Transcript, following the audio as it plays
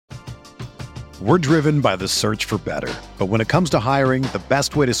We're driven by the search for better. But when it comes to hiring, the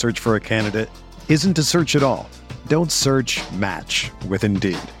best way to search for a candidate isn't to search at all. Don't search, match with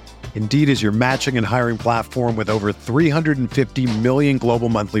Indeed. Indeed is your matching and hiring platform with over 350 million global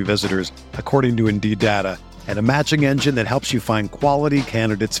monthly visitors, according to Indeed data, and a matching engine that helps you find quality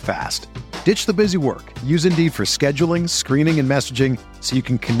candidates fast. Ditch the busy work. Use Indeed for scheduling, screening, and messaging so you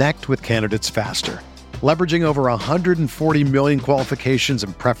can connect with candidates faster. Leveraging over 140 million qualifications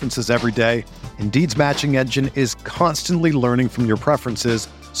and preferences every day, Indeed's matching engine is constantly learning from your preferences,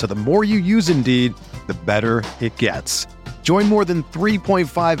 so the more you use Indeed, the better it gets. Join more than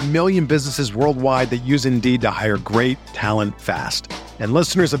 3.5 million businesses worldwide that use Indeed to hire great talent fast. And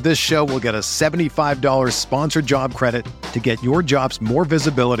listeners of this show will get a $75 sponsored job credit to get your jobs more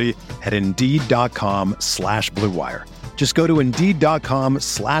visibility at Indeed.com/Blue Wire. Just go to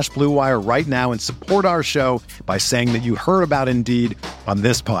Indeed.com/Blue Wire right now and support our show by saying that you heard about Indeed on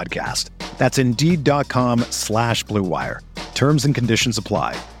this podcast. That's Indeed.com/Blue Wire. Terms and conditions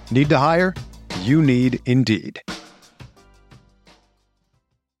apply. Need to hire? You need Indeed.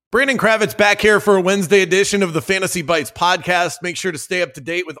 Brandon Kravitz back here for a Wednesday edition of the Fantasy Bites podcast. Make sure to stay up to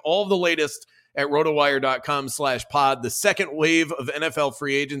date with all of the latest at rotowire.com/pod. The second wave of NFL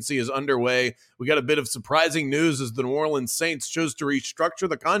free agency is underway. We got a bit of surprising news as the New Orleans Saints chose to restructure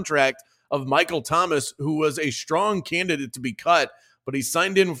the contract of Michael Thomas, who was a strong candidate to be cut, but he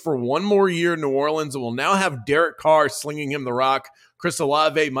signed in for one more year in New Orleans and will now have Derek Carr slinging him the rock. Chris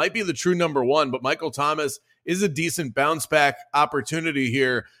Olave might be the true number one, but Michael Thomas is a decent bounce back opportunity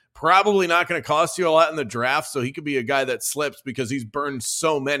here. Probably not going to cost you a lot in the draft, so he could be a guy that slips because he's burned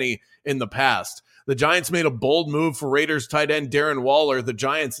so many in the past. The Giants made a bold move for Raiders tight end Darren Waller. The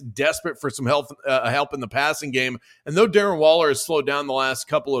Giants desperate for some help in the passing game. And though Darren Waller has slowed down the last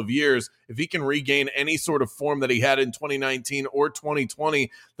couple of years, if he can regain any sort of form that he had in 2019 or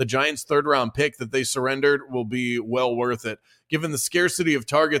 2020, the Giants' third-round pick that they surrendered will be well worth it. Given the scarcity of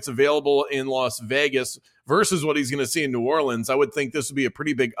targets available in Las Vegas versus what he's going to see in New Orleans, I would think this would be a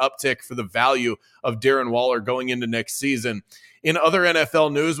pretty big uptick for the value of Darren Waller going into next season. In other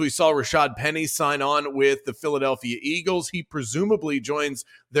NFL news, we saw Rashad Penny sign on with the Philadelphia Eagles. He presumably joins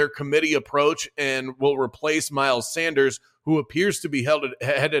their committee approach and will replace Miles Sanders, who appears to be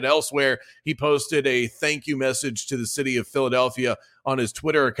headed elsewhere. He posted a thank you message to the city of Philadelphia on his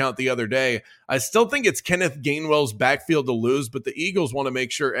Twitter account the other day. I still think it's Kenneth Gainwell's backfield to lose, but the Eagles want to make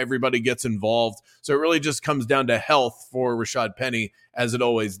sure everybody gets involved. So it really just comes down to health for Rashad Penny, as it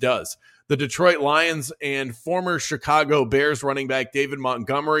always does. The Detroit Lions and former Chicago Bears running back David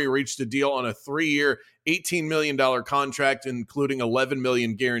Montgomery reached a deal on a 3-year, $18 million contract, including $11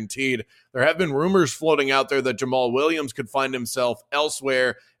 million guaranteed. There have been rumors floating out there that Jamal Williams could find himself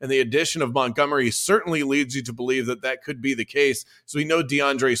elsewhere, and the addition of Montgomery certainly leads you to believe that that could be the case. So we know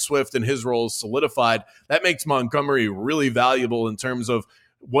DeAndre Swift and his role is solidified. That makes Montgomery really valuable in terms of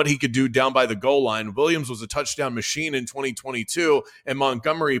what he could do down by the goal line. Williams was a touchdown machine in 2022, and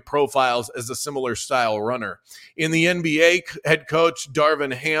Montgomery profiles as a similar style runner. In the NBA, head coach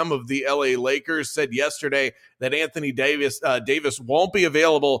Darvin Ham of the LA Lakers said yesterday that Anthony Davis won't be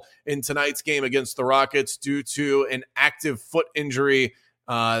available in tonight's game against the Rockets due to an active foot injury,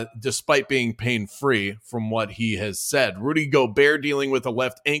 despite being pain-free from what he has said. Rudy Gobert dealing with a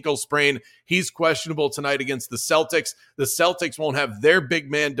left ankle sprain. He's questionable tonight against the Celtics. The Celtics won't have their big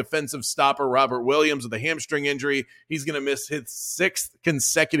man defensive stopper, Robert Williams, with a hamstring injury. He's going to miss his 6th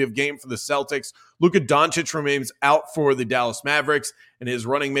consecutive game for the Celtics. Luka Doncic remains out for the Dallas Mavericks, and his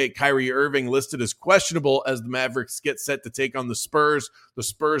running mate Kyrie Irving listed as questionable as the Mavericks get set to take on the Spurs. The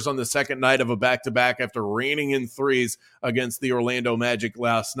Spurs on the second night of a back-to-back after raining in threes against the Orlando Magic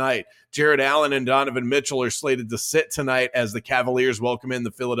last night. Jared Allen and Donovan Mitchell are slated to sit tonight as the Cavaliers welcome in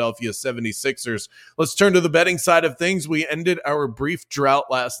the Philadelphia 76ers. Let's turn to the betting side of things. We ended our brief drought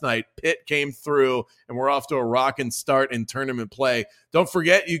last night. Pitt came through, and we're off to a rockin' start in tournament play. Don't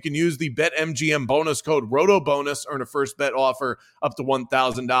forget, you can use the BetMGM bonus code ROTOBONUS, earn a first bet offer up to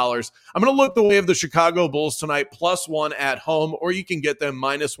 $1,000. I'm going to look the way of the Chicago Bulls tonight, +1 at home, or you can get them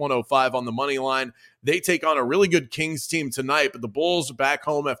 -105 on the money line. They take on a really good Kings team tonight, but the Bulls are back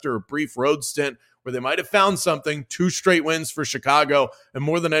home after a brief road stint where they might have found something. 2 straight wins for Chicago, and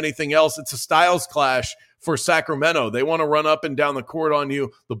more than anything else, it's a styles clash for Sacramento. They want to run up and down the court on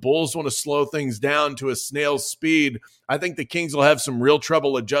you. The Bulls want to slow things down to a snail's speed. I think the Kings will have some real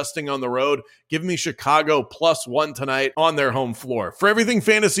trouble adjusting on the road. Give me Chicago +1 tonight on their home floor. For everything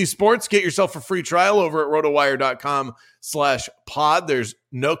fantasy sports, get yourself a free trial over at rotowire.com/pod. There's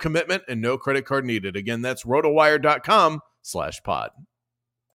no commitment and no credit card needed. Again, that's rotowire.com/pod.